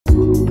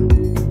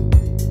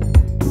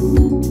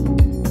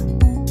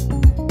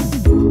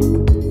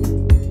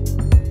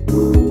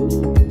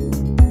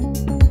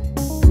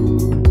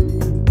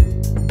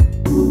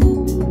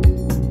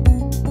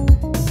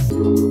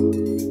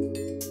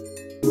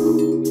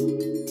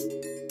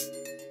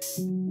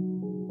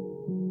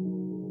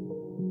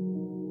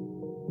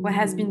what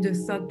has been the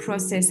thought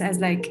process as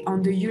like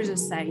on the user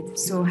side?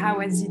 So how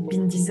has it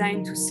been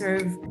designed to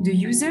serve the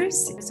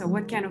users? So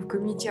what kind of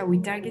community are we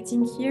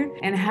targeting here?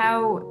 And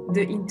how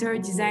the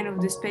interior design of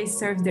the space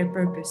serves their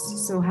purpose?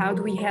 So how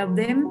do we help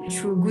them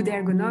through good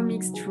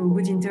ergonomics, through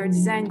good interior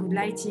design, good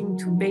lighting,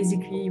 to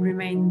basically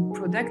remain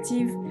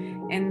productive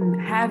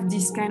and have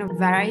this kind of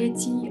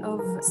variety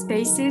of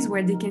spaces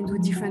where they can do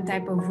different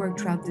type of work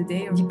throughout the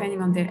day,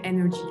 depending on their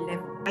energy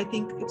level. I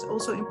think it's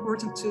also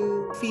important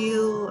to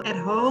feel at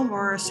home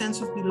or a sense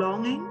of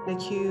belonging,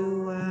 that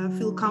you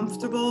feel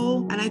comfortable.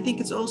 And I think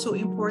it's also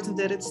important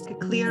that it's a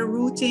clear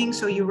routing,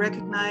 so you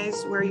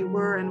recognize where you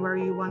were and where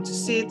you want to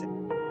sit.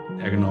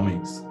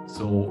 Ergonomics.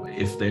 So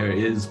if there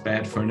is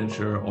bad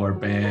furniture or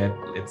bad,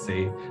 let's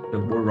say, the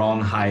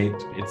wrong height,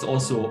 it's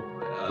also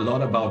a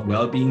lot about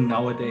well-being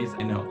nowadays.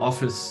 In an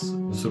office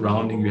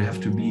surrounding, you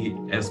have to be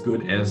as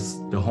good as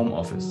the home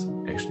office,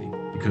 actually,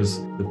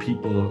 because the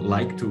people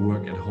like to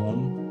work at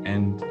home,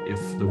 and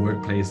if the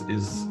workplace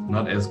is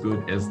not as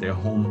good as their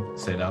home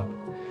setup,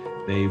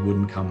 they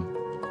wouldn't come.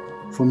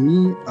 For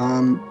me,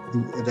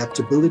 the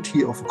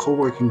adaptability of a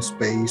co-working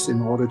space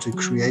in order to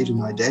create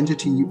an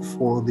identity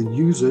for the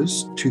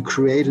users, to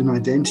create an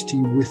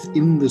identity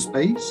within the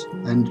space.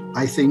 And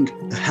I think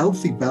a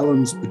healthy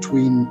balance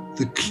between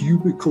the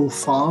cubicle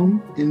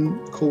farm in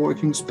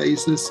co-working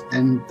spaces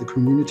and the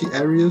community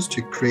areas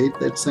to create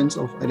that sense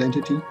of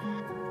identity.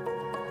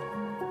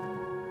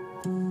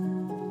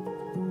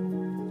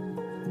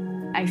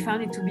 I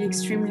found it to be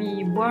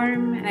extremely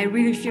warm, and I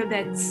really feel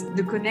that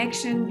the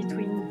connection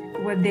between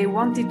what they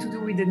wanted to do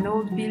with an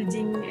old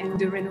building and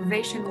the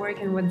renovation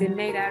work and what they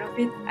made out of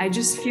it, I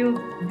just feel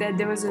that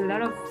there was a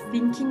lot of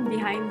thinking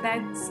behind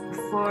that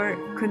for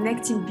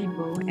connecting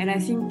people. And I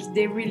think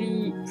they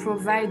really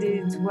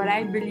provided what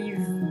I believe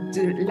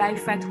the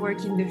life at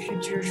work in the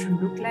future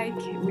should look like,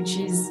 which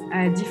is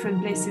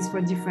different places for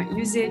different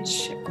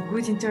usage,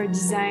 good interior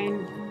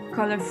design,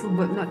 colorful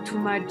but not too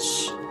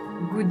much,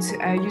 good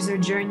user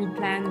journey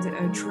planned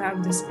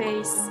throughout the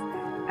space,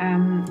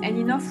 and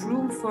enough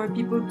room for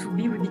people to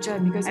be with each other,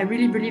 because I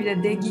really believe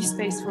that they give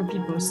space for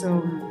people.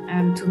 So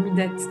to me,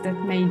 that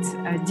made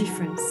a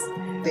difference.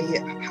 They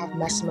have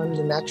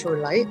maximum natural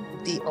light.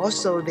 They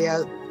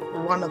are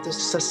one of the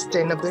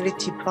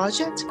sustainability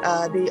projects.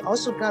 They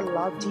also got a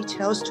lot of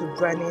details to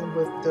blend in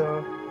with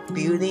the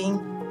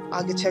building,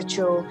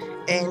 architectural,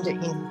 and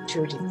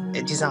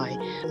interior design.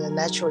 The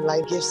natural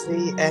light gives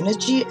the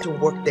energy to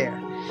work there.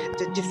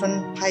 The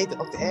different height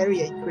of the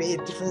area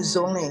create different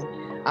zoning.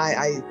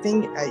 I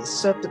think it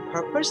served the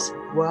purpose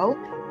well.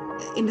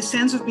 In the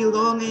sense of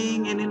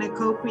belonging and in a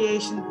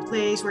co-creation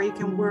place where you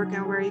can work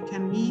and where you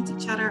can meet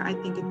each other, I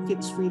think it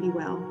fits really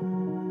well.